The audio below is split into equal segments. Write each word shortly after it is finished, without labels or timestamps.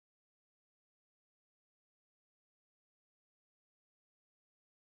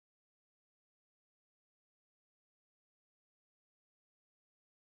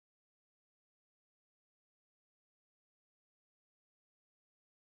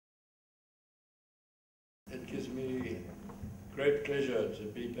great pleasure to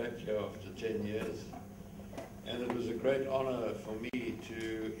be back here after 10 years, and it was a great honor for me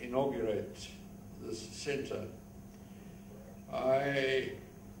to inaugurate this centre. I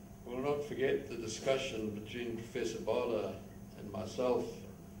will not forget the discussion between Professor Bala and myself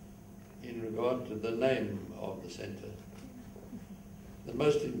in regard to the name of the centre. The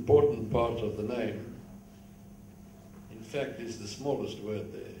most important part of the name, in fact, is the smallest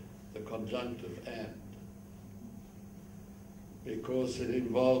word there, the conjunctive "and", because it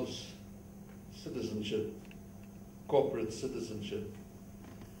involves citizenship, corporate citizenship.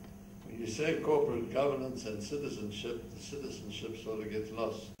 When you say corporate governance and citizenship, the citizenship sort of gets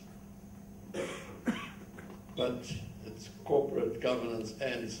lost. But it's corporate governance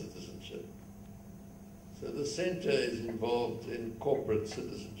and citizenship. So the centre is involved in corporate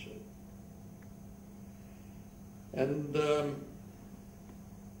citizenship. And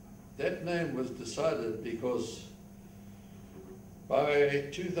that name was decided because by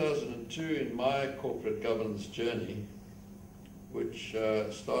 2002, in my corporate governance journey, which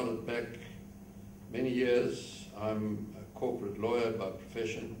started back many years, I'm a corporate lawyer by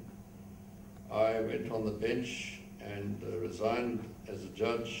profession. I went on the bench and resigned as a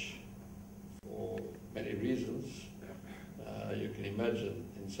judge for many reasons. You can imagine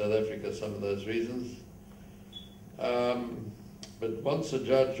in South Africa some of those reasons. But once a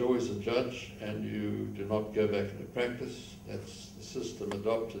judge, always a judge, and you do not go back into practice. That's the system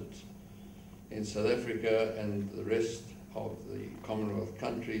adopted in South Africa and the rest of the Commonwealth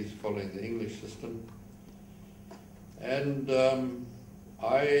countries following the English system. And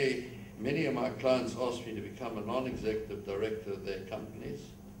many of my clients asked me to become a non-executive director of their companies,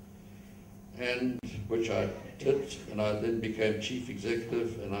 and which I did, and I then became chief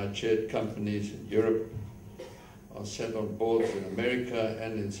executive, and I chaired companies in Europe. I sat on boards in America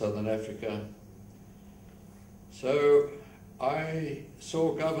and in Southern Africa. So I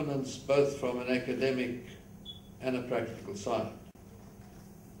saw governance both from an academic and a practical side.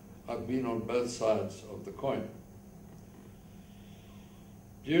 I've been on both sides of the coin.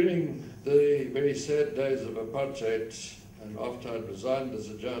 During the very sad days of apartheid, and after I'd resigned as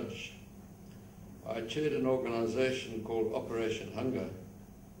a judge, I chaired an organization called Operation Hunger,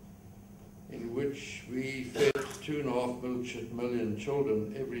 in which we fed 2.5 million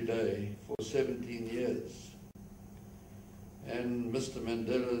children every day for 17 years. And Mr.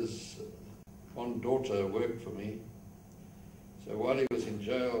 Mandela's one daughter worked for me. So while he was in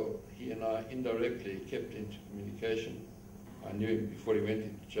jail, he and I indirectly kept into communication. I knew him before he went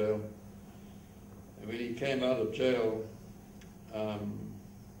into jail. And when he came out of jail,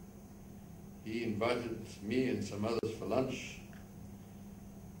 he invited me and some others for lunch.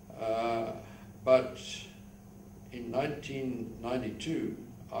 But in 1992,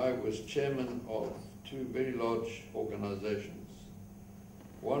 I was chairman of two very large organizations.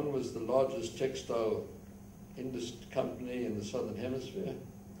 One was the largest textile industry company in the Southern Hemisphere.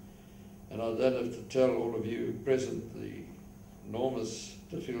 And I don't have to tell all of you present the enormous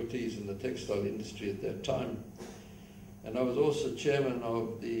difficulties in the textile industry at that time. And I was also chairman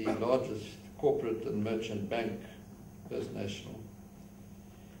of the largest corporate and merchant bank, First National.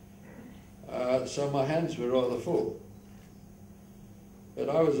 So my hands were rather full. But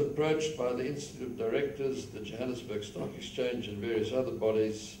I was approached by the Institute of Directors, the Johannesburg Stock Exchange, and various other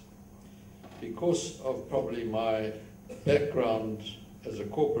bodies because of probably my background as a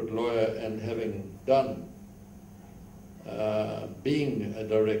corporate lawyer and having done being a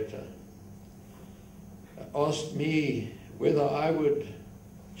director, asked me whether I would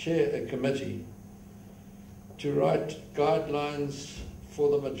chair a committee to write guidelines for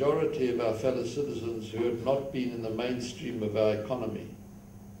the majority of our fellow citizens who have not been in the mainstream of our economy,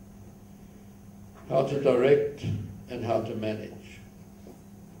 how to direct and how to manage.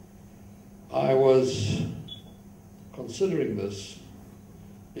 I was considering this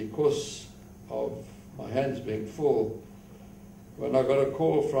because of my hands being full when I got a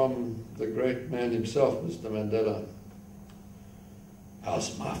call from the great man himself, Mr. Mandela.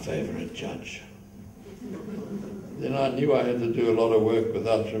 "How's my favorite judge?" Then I knew I had to do a lot of work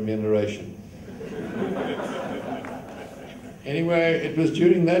without remuneration. Anyway, it was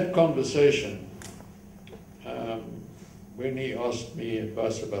during that conversation, when he asked me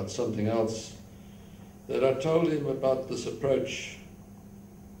advice about something else, that I told him about this approach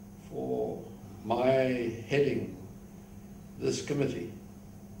for my heading this committee.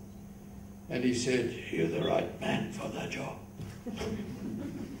 And he said, "You're the right man for the job."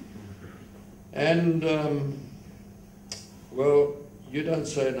 And well, you don't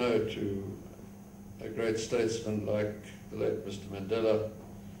say no to a great statesman like the late Mr. Mandela.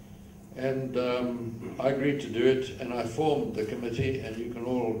 And I agreed to do it, and I formed the committee, and you can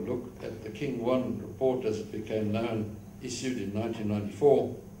all look at the King 1 report as it became known, issued in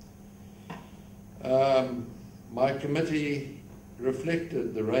 1994. My committee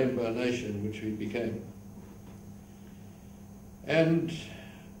reflected the Rainbow Nation which we became. And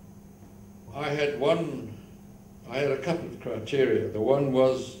I had a couple of criteria. The one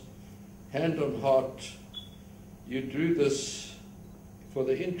was, hand on heart, you do this for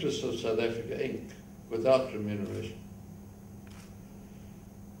the interests of South Africa, Inc., without remuneration.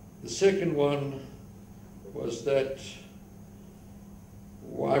 The second one was that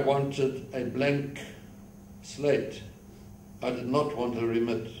I wanted a blank slate. I did not want to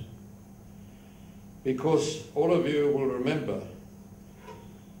remit. Because all of you will remember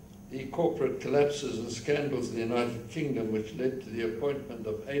the corporate collapses and scandals in the United Kingdom which led to the appointment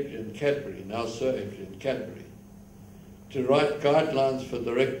of Adrian Cadbury, now Sir Adrian Cadbury, to write guidelines for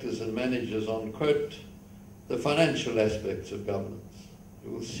directors and managers on, quote, the financial aspects of governance.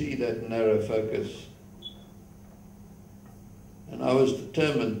 You will see that narrow focus. And I was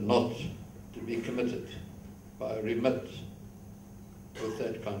determined not to be committed by a remit with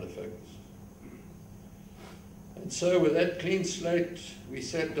that kind of focus. And so with that clean slate, we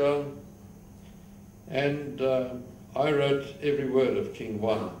sat down, and I wrote every word of King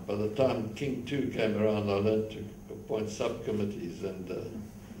 1. By the time King 2 came around, I learned to appoint subcommittees and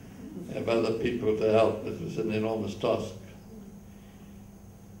have other people to help. It was an enormous task.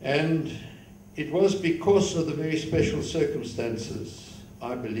 And it was because of the very special circumstances,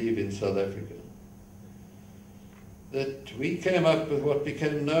 I believe, in South Africa, that we came up with what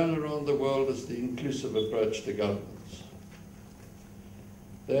became known around the world as the inclusive approach to governance.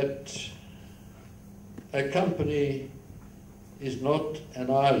 That a company is not an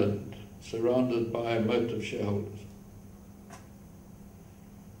island surrounded by a moat of shareholders.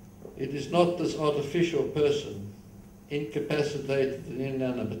 It is not this artificial person, incapacitated and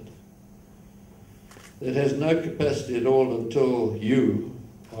inanimate, that has no capacity at all until you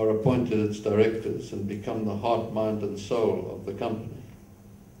are appointed its directors and become the heart, mind and soul of the company.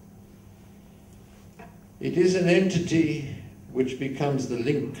 It is an entity which becomes the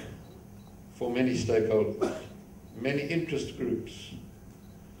link for many stakeholders, many interest groups,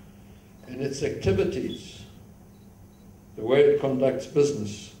 and its activities, the way it conducts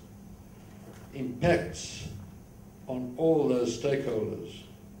business, impacts on all those stakeholders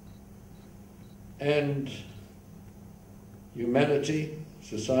and humanity,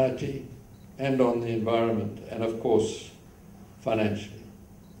 society, and on the environment, and of course, financially.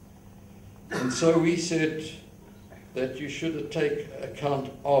 And so we said that you should take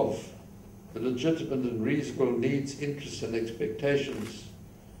account of the legitimate and reasonable needs, interests, and expectations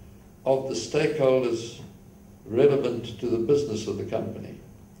of the stakeholders relevant to the business of the company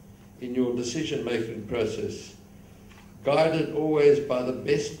in your decision-making process, guided always by the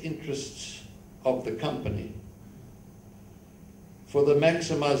best interests of the company, for the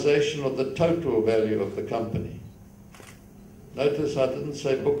maximization of the total value of the company. Notice I didn't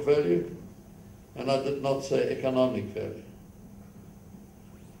say book value, and I did not say economic value,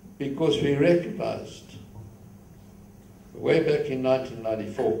 because we recognized way back in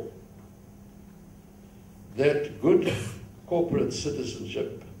 1994 that good corporate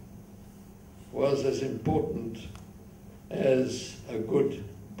citizenship was as important as a good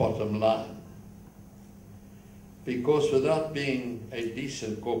bottom line. Because without being a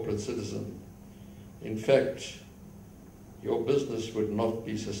decent corporate citizen, in fact, your business would not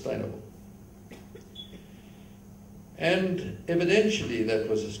be sustainable. And evidentially that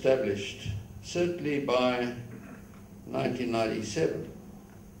was established, certainly by 1997,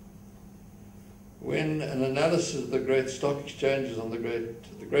 when an analysis of the great stock exchanges on the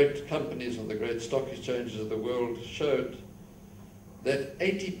great companies on the great stock exchanges of the world showed that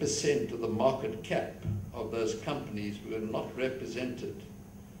 80% of the market cap of those companies were not represented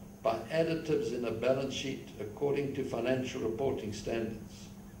by additives in a balance sheet according to financial reporting standards,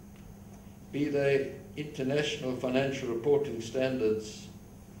 be they international financial reporting standards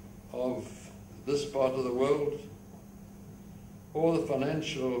of this part of the world, or the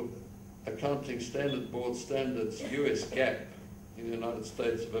Financial Accounting Standard Board standards, US GAAP in the United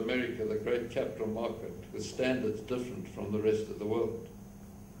States of America, the great capital market, with standards different from the rest of the world.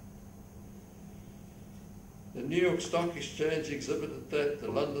 The New York Stock Exchange exhibited that, the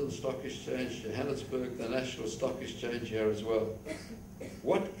London Stock Exchange, Johannesburg, the National Stock Exchange here as well.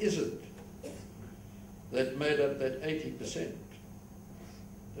 What is it that made up that 80%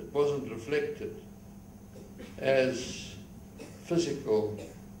 that wasn't reflected as physical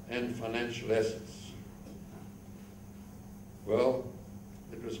and financial assets? Well,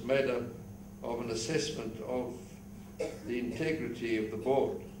 it it was made up of an assessment of the integrity of the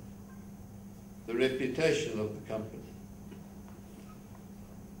board, the reputation of the company.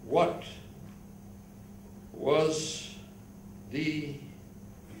 What was the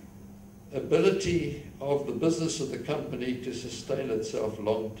ability of the business of the company to sustain itself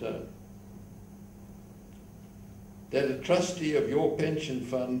long term? That a trustee of your pension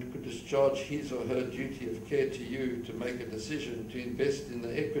fund could discharge his or her duty of care to you to make a decision to invest in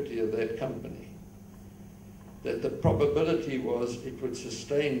the equity of that company. That the probability was it would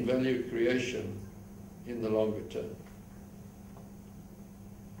sustain value creation in the longer term.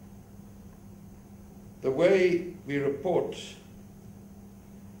 The way we report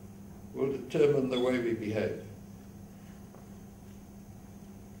will determine the way we behave.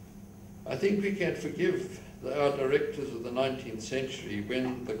 I think we can forgive our directors of the 19th century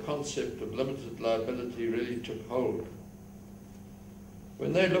when the concept of limited liability really took hold.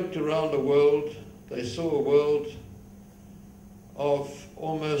 When they looked around the world, they saw a world of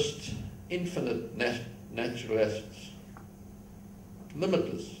almost infinite natural assets,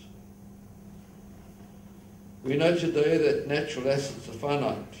 limitless. We know today that natural assets are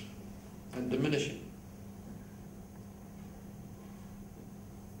finite and diminishing.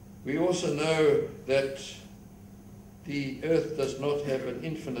 We also know that the earth does not have an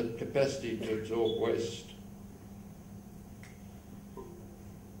infinite capacity to absorb waste.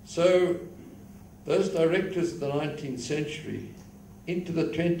 So those directors of the 19th century into the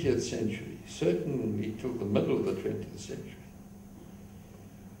 20th century, certainly till the middle of the 20th century,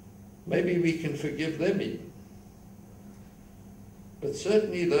 maybe we can forgive them even. But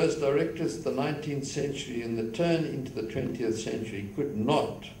certainly those directors of the 19th century and the turn into the 20th century could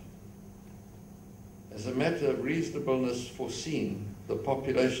not, as a matter of reasonableness, foreseen the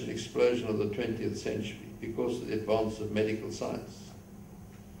population explosion of the 20th century because of the advance of medical science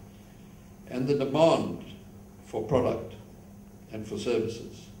and the demand for product and for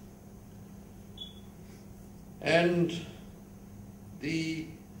services. And the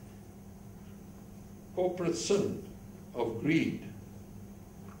corporate sin of greed,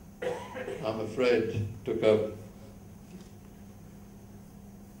 I'm afraid, took over.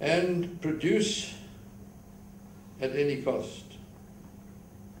 And produce at any cost.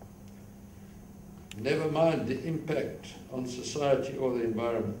 Never mind the impact on society or the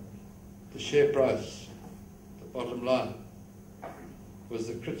environment. The share price, the bottom line, was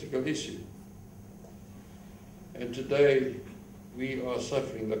the critical issue. And today we are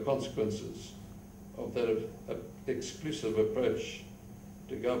suffering the consequences of that exclusive approach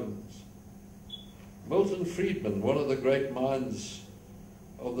to governance. Milton Friedman, one of the great minds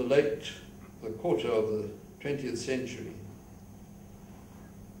of the quarter of the 20th century,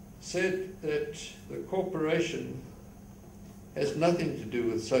 said that the corporation has nothing to do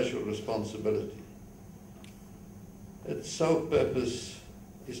with social responsibility. Its sole purpose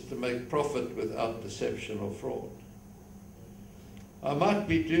is to make profit without deception or fraud. I might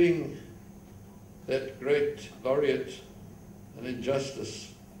be doing that great laureate an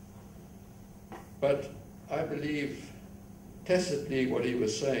injustice, but I believe tacitly what he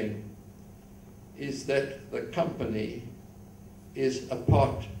was saying is that the company is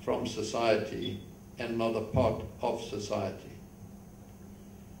apart from society and not a part of society.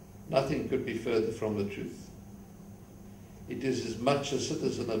 Nothing could be further from the truth. It is as much a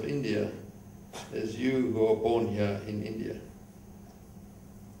citizen of India as you who are born here in India.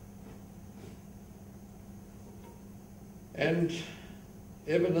 And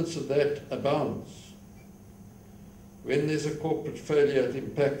evidence of that abounds. When there's a corporate failure, it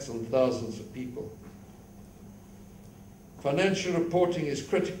impacts on thousands of people. Financial reporting is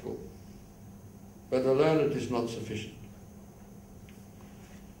critical, but alone it is not sufficient.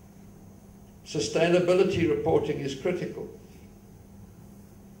 Sustainability reporting is critical,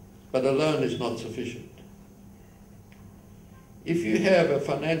 but alone is not sufficient. If you have a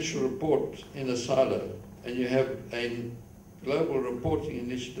financial report in a silo and you have a global reporting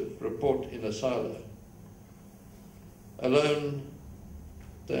initiative report in a silo, alone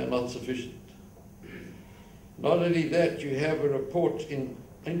they are not sufficient. Not only that, you have a report in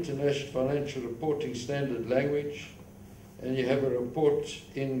International Financial Reporting Standard language, and you have a report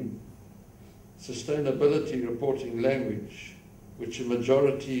in Sustainability Reporting language, which a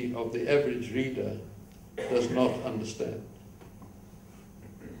majority of the average reader does not understand.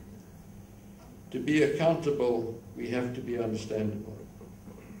 To be accountable, we have to be understandable.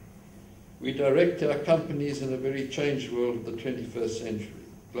 We direct our companies in a very changed world of the 21st century.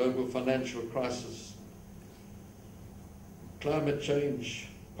 Global financial crisis, climate change,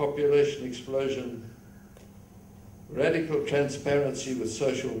 population explosion, radical transparency with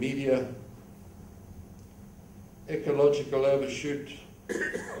social media, ecological overshoot,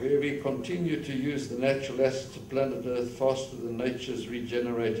 where we continue to use the natural assets of planet Earth faster than nature's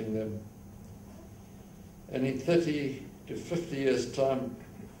regenerating them. And in 30 to 50 years' time,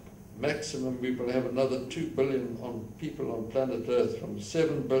 maximum, we will have another 2 billion people on planet Earth, from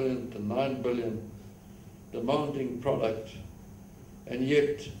 7 billion to 9 billion, demanding product, and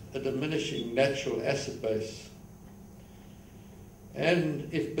yet a diminishing natural asset base. And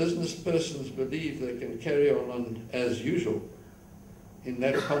if business persons believe they can carry on as usual in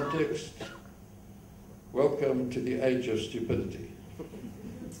that context, welcome to the age of stupidity.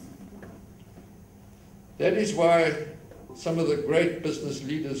 That is why some of the great business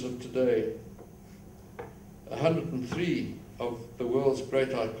leaders of today, 103 of the world's great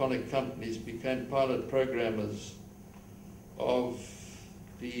iconic companies, became pilot programmers of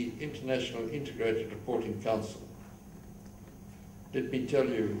the International Integrated Reporting Council. Let me tell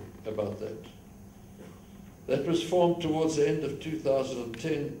you about that. That was formed towards the end of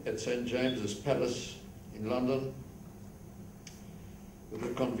 2010 at St. James's Palace in London, with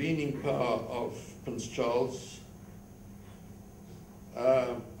the convening power of Prince Charles.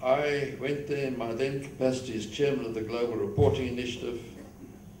 I went there in my then capacity as chairman of the Global Reporting Initiative.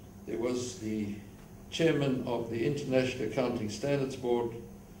 There was the chairman of the International Accounting Standards Board,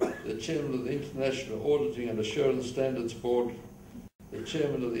 the chairman of the International Auditing and Assurance Standards Board, the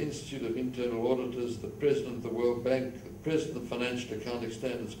chairman of the Institute of Internal Auditors, the president of the World Bank, the president of the Financial Accounting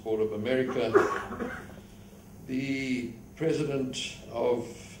Standards Board of America, the president of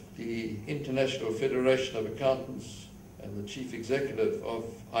the International Federation of Accountants, and the chief executive of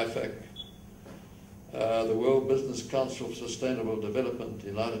IFAC, the World Business Council for Sustainable Development,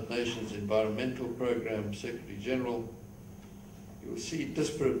 United Nations Environmental Program, Secretary General. You will see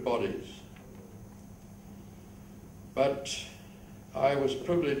disparate bodies. But I was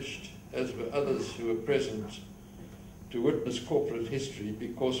privileged, as were others who were present, to witness corporate history,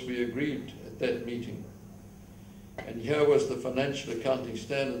 because we agreed at that meeting. And here was the Financial Accounting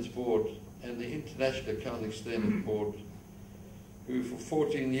Standards Board and the International Accounting Standards Board, who for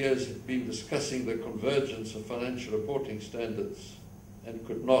 14 years had been discussing the convergence of financial reporting standards and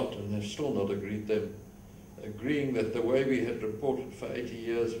could not, and have still not agreed them, agreeing that the way we had reported for 80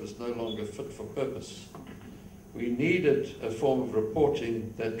 years was no longer fit for purpose. We needed a form of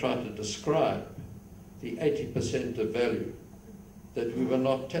reporting that tried to describe the 80% of value that we were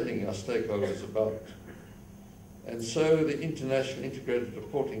not telling our stakeholders about. And so the International Integrated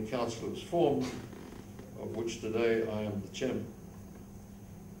Reporting Council was formed, of which today I am the chairman.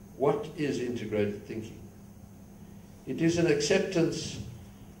 What is integrated thinking? It is an acceptance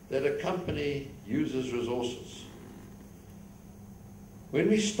that a company uses resources. When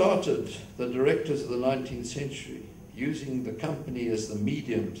we started, the directors of the 19th century, using the company as the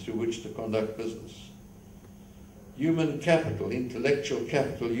medium through which to conduct business, human capital, intellectual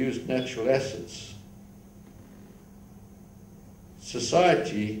capital used natural assets.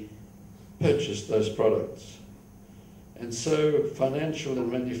 Society purchased those products. And so financial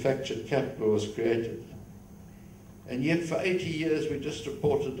and manufactured capital was created. And yet for 80 years we just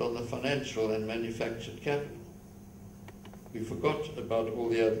reported on the financial and manufactured capital. We forgot about all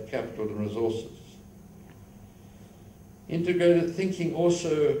the other capital and resources. Integrated thinking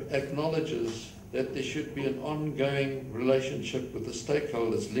also acknowledges that there should be an ongoing relationship with the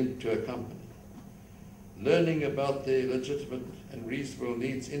stakeholders linked to a company, learning about their legitimate and reasonable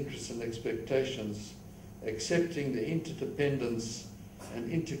needs, interests and expectations, accepting the interdependence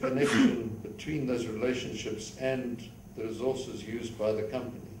and interconnection between those relationships and the resources used by the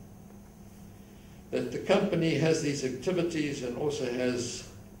company. That the company has these activities and also has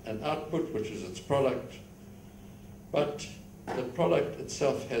an output, which is its product, but the product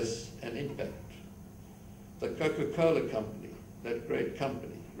itself has an impact. The Coca-Cola company, that great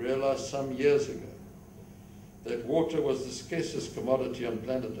company, realized some years ago that water was the scarcest commodity on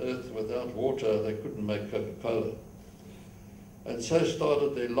planet Earth. Without water, they couldn't make Coca-Cola. And so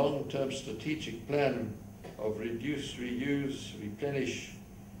started their long-term strategic plan of reduce, reuse, replenish,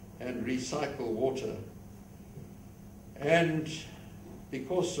 and recycle water. And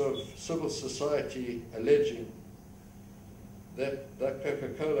because of civil society alleging that the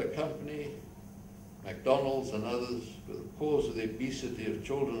Coca-Cola company, McDonald's and others, were the cause of the obesity of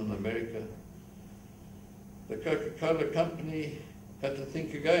children in America, the Coca-Cola company had to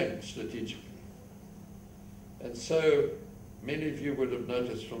think again strategically. And so many of you would have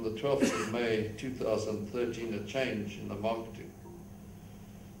noticed from the 12th of May 2013 a change in the marketing,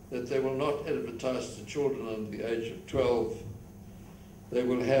 that they will not advertise to children under the age of 12. They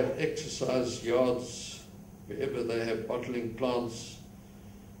will have exercise yards wherever they have bottling plants,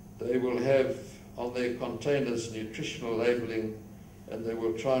 they will have on their containers nutritional labeling, and they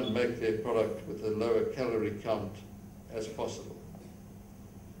will try and make their product with a lower calorie count as possible.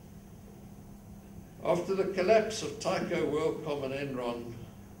 After the collapse of Tyco, WorldCom and Enron,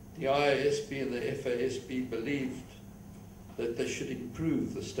 the IASB and the FASB believed that they should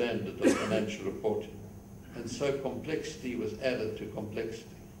improve the standard of financial reporting, and so complexity was added to complexity.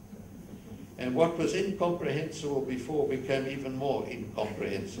 And what was incomprehensible before became even more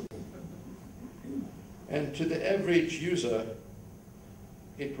incomprehensible. And to the average user,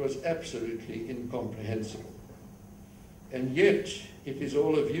 it was absolutely incomprehensible. And yet, it is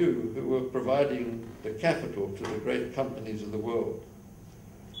all of you who were providing the capital to the great companies of the world.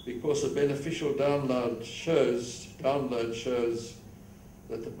 Because a beneficial download shows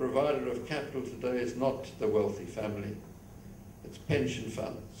that the provider of capital today is not the wealthy family. It's pension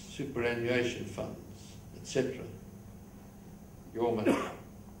funds, superannuation funds, etc. Your money.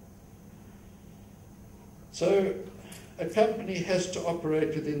 So a company has to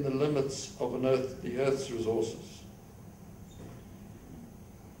operate within the limits of the Earth's resources.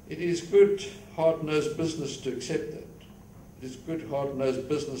 It is good, hard-nosed business to accept that. It is good, hard-nosed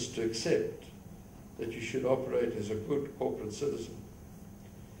business to accept that you should operate as a good corporate citizen.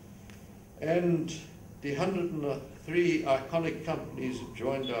 And the 103 iconic companies who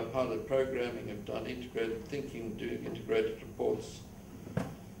joined our pilot programming have done integrated thinking, doing integrated reports.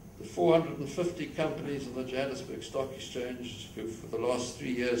 The 450 companies in the Johannesburg Stock Exchange who for the last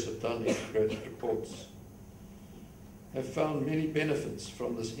 3 years have done integrated reports have found many benefits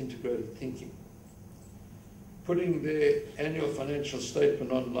from this integrated thinking. Putting their annual financial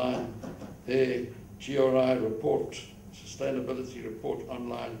statement online, their GRI report, sustainability report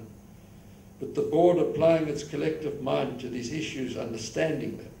online, but the board applying its collective mind to these issues,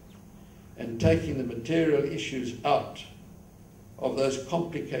 understanding them, and taking the material issues out of those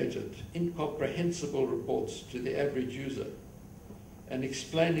complicated, incomprehensible reports to the average user, and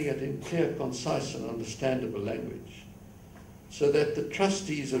explaining it in clear, concise, and understandable language, so that the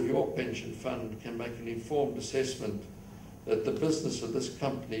trustees of your pension fund can make an informed assessment that the business of this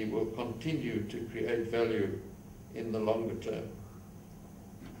company will continue to create value in the longer term.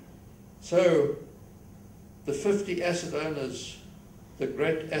 So, the 50 asset owners, the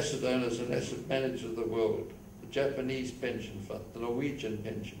great asset owners and asset managers of the world, the Japanese pension fund, the Norwegian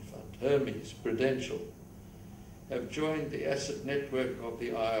pension fund, Hermes, Prudential, have joined the asset network of the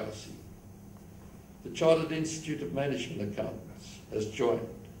IRC. The Chartered Institute of Management Accountants has joined.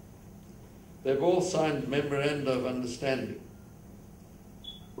 They've all signed memoranda of understanding.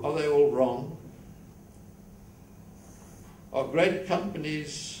 Are they all wrong? Are great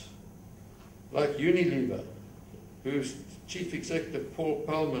companies like Unilever, whose chief executive Paul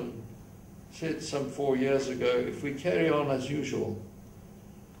Pullman said some 4 years ago, if we carry on as usual,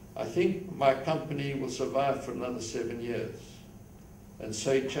 I think my company will survive for another 7 years. And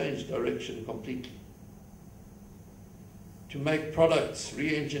so he changed direction completely. To make products,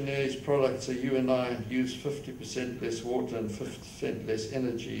 re-engineer his products so you and I use 50% less water and 50% less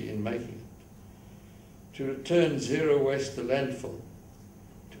energy in making it. To return zero waste to landfill.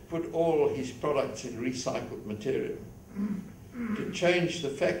 To put all his products in recycled material. To change the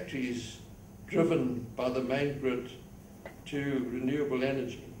factories driven by the main grid to renewable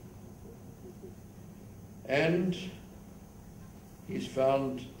energy. And he's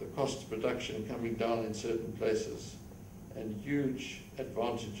found the cost of production coming down in certain places and huge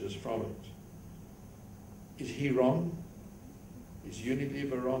advantages from it. Is he wrong? Is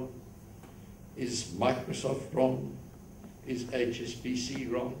Unilever wrong? Is Microsoft wrong? Is HSBC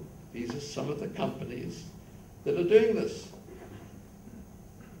wrong? These are some of the companies that are doing this.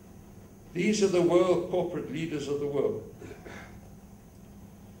 These are the world corporate leaders of the world.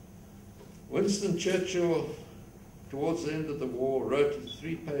 Winston Churchill, towards the end of the war, wrote a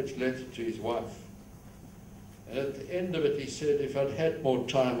 3-page letter to his wife. And at the end of it, he said, if I'd had more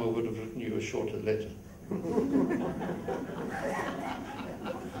time, I would have written you a shorter letter.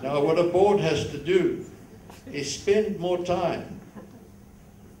 Now, what a board has to do is spend more time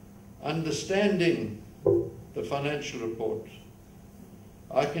understanding the financial report.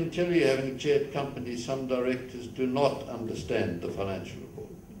 I can tell you, having chaired companies, some directors do not understand the financial report.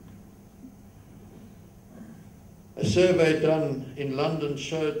 A survey done in London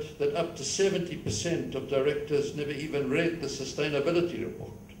showed that up to 70% of directors never even read the sustainability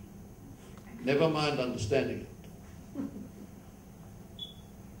report, never mind understanding it.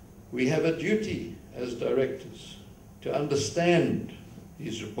 We have a duty as directors to understand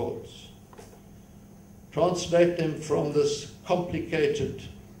these reports, translate them from this complicated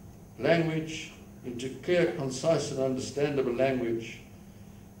language into clear, concise and understandable language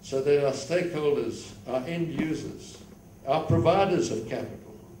so that our stakeholders, our end users, our providers of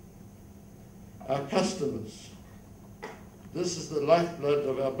capital, our customers, this is the lifeblood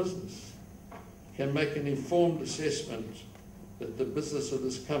of our business, can make an informed assessment that the business of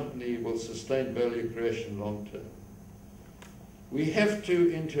this company will sustain value creation long term. We have to,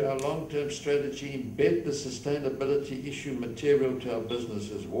 into our long-term strategy, embed the sustainability issue material to our business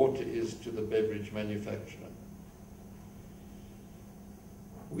as water is to the beverage manufacturer.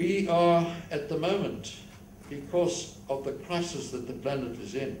 We are, at the moment, because of the crisis that the planet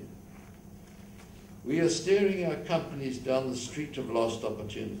is in, we are steering our companies down the street of lost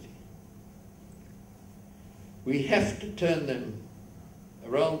opportunity. We have to turn them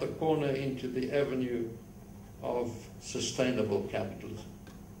around the corner into the avenue of sustainable capitalism.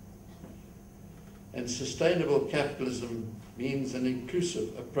 And sustainable capitalism means an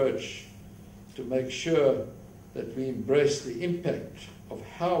inclusive approach to make sure that we embrace the impact of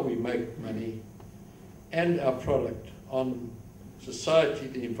how we make money and our product on society,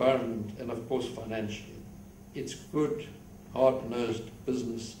 the environment, and of course financially. It's good, hard-nosed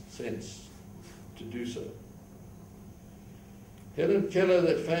business sense to do so. Helen Keller,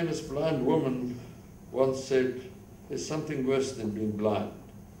 that famous blind woman, once said, there's something worse than being blind.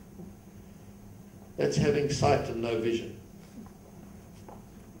 That's having sight and no vision.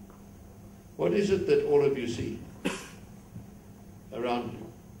 What is it that all of you see around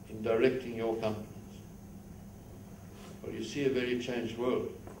you in directing your companies? Well, you see a very changed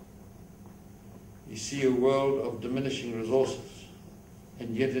world. You see a world of diminishing resources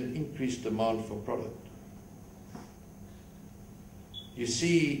and yet an increased demand for product. You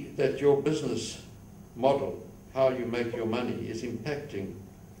see that your business model, how you make your money, is impacting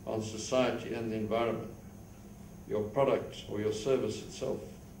on society and the environment, your product or your service itself.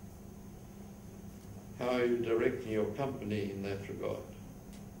 How are you directing your company in that regard?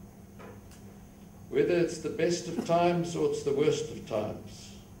 Whether it's the best of times or it's the worst of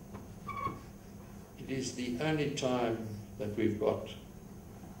times, it is the only time that we've got.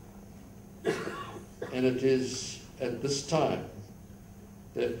 And it is at this time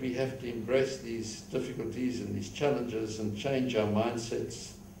that we have to embrace these difficulties and these challenges and change our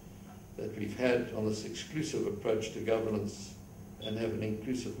mindsets that we've had on this exclusive approach to governance and have an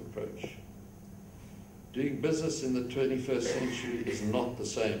inclusive approach. Doing business in the 21st century is not the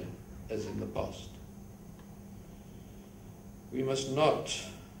same as in the past. We must not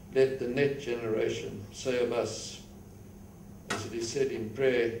let the next generation say of us, as it is said in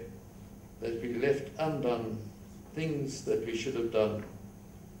prayer, that we left undone things that we should have done,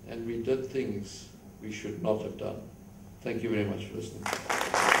 and we did things we should not have done. Thank you very much for listening.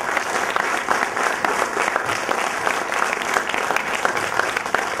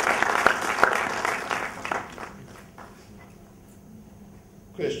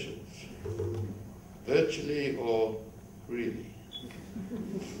 Questions? Virtually or really?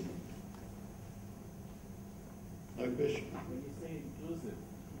 No question? When you say inclusive,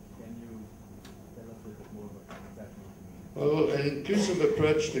 can you tell us a bit more about exactly what you mean? Well, an inclusive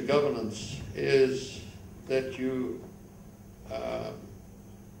approach to governance is that you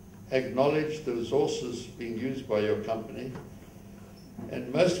acknowledge the resources being used by your company,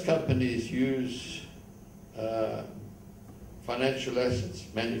 and most companies use financial assets,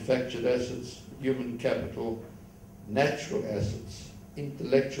 manufactured assets, human capital, natural assets,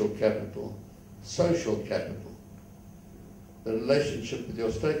 intellectual capital, social capital, the relationship with your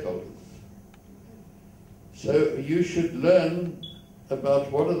stakeholders. So you should learn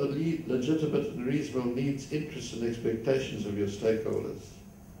about what are the legitimate and reasonable needs, interests and expectations of your stakeholders.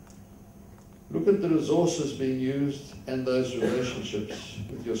 Look at the resources being used and those relationships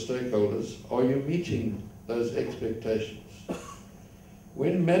with your stakeholders. Are you meeting those expectations?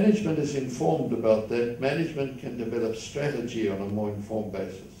 When management is informed about that, management can develop strategy on a more informed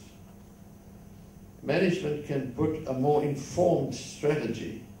basis. Management can put a more informed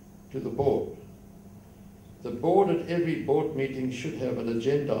strategy to the board. The board at every board meeting should have an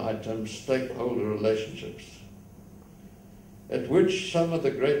agenda item, stakeholder relationships, at which some of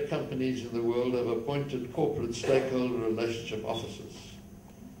the great companies in the world have appointed corporate stakeholder relationship officers.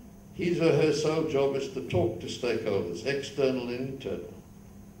 His or her sole job is to talk to stakeholders, external and internal,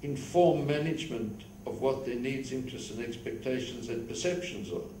 inform management of what their needs, interests and expectations and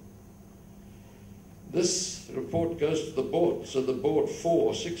perceptions are. This report goes to the board, so the board 4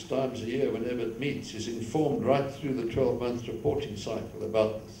 or 6 times a year, whenever it meets, is informed right through the 12-month reporting cycle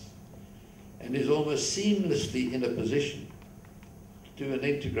about this, and is almost seamlessly in a position to do an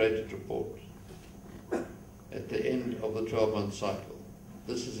integrated report at the end of the 12-month cycle.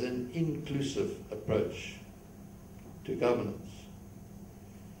 this is an inclusive approach to governance.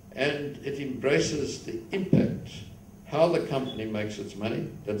 And it embraces the impact, how the company makes its money,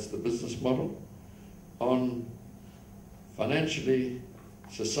 that's the business model, on financially,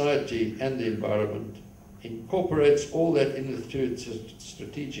 society and the environment, incorporates all that into its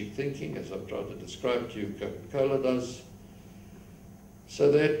strategic thinking, as I've tried to describe to you, Coca-Cola does,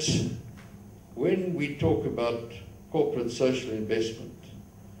 so that when we talk about corporate social investment,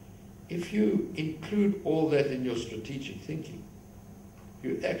 if you include all that in your strategic thinking,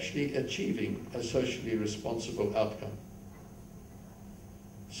 you're actually achieving a socially responsible outcome.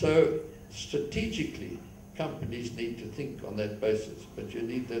 So strategically, companies need to think on that basis, but you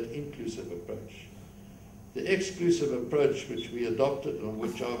need that inclusive approach. The exclusive approach which we adopted and on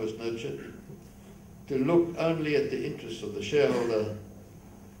which I was nurtured, to look only at the interests of the shareholder.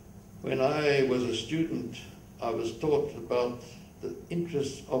 When I was a student, I was taught about the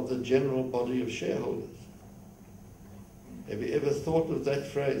interests of the general body of shareholders. Have you ever thought of that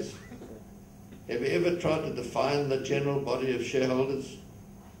phrase? Have you ever tried to define the general body of shareholders?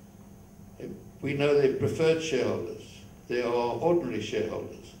 We know they're preferred shareholders, there are ordinary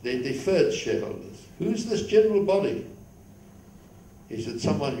shareholders, they're deferred shareholders. Who's this general body? Is it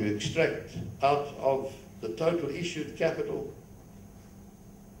someone you extract out of the total issued capital?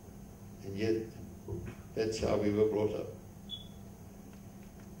 And yet, that's how we were brought up.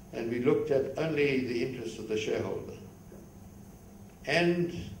 And we looked at only the interests of the shareholder.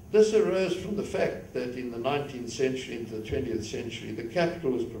 And this arose from the fact that in the 19th century into the 20th century, the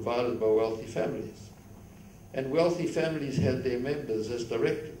capital was provided by wealthy families. And wealthy families had their members as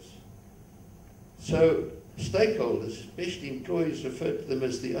directors. So stakeholders, especially employees, referred to them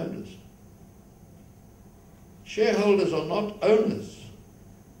as the owners. Shareholders are not owners.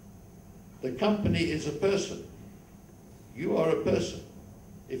 The company is a person. You are a person.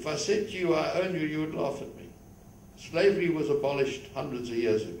 If I said to you, I own you, you would laugh at me. Slavery was abolished hundreds of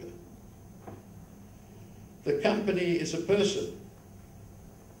years ago. The company is a person.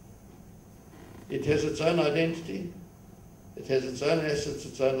 It has its own identity. It has its own assets,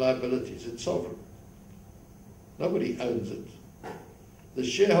 its own liabilities. It's sovereign. Nobody owns it. The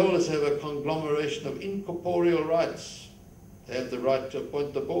shareholders have a conglomeration of incorporeal rights. They have the right to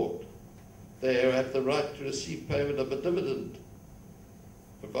appoint the board. They have the right to receive payment of a dividend,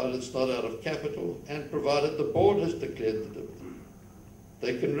 provided it's not out of capital, and provided the board has declared the dividend.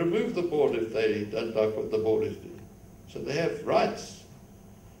 They can remove the board if they don't like what the board is doing. So they have rights,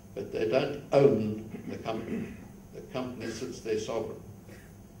 but they don't own the company. The company sits there sovereign.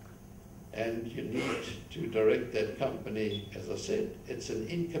 And you need to direct that company, as I said, it's an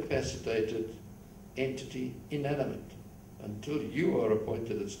incapacitated entity, inanimate, until you are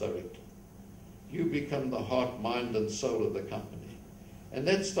appointed its director. You become the heart, mind, and soul of the company. And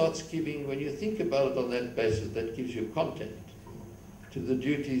that starts giving, when you think about it on that basis, that gives you content to the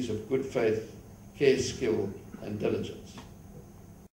duties of good faith, care, skill, and diligence.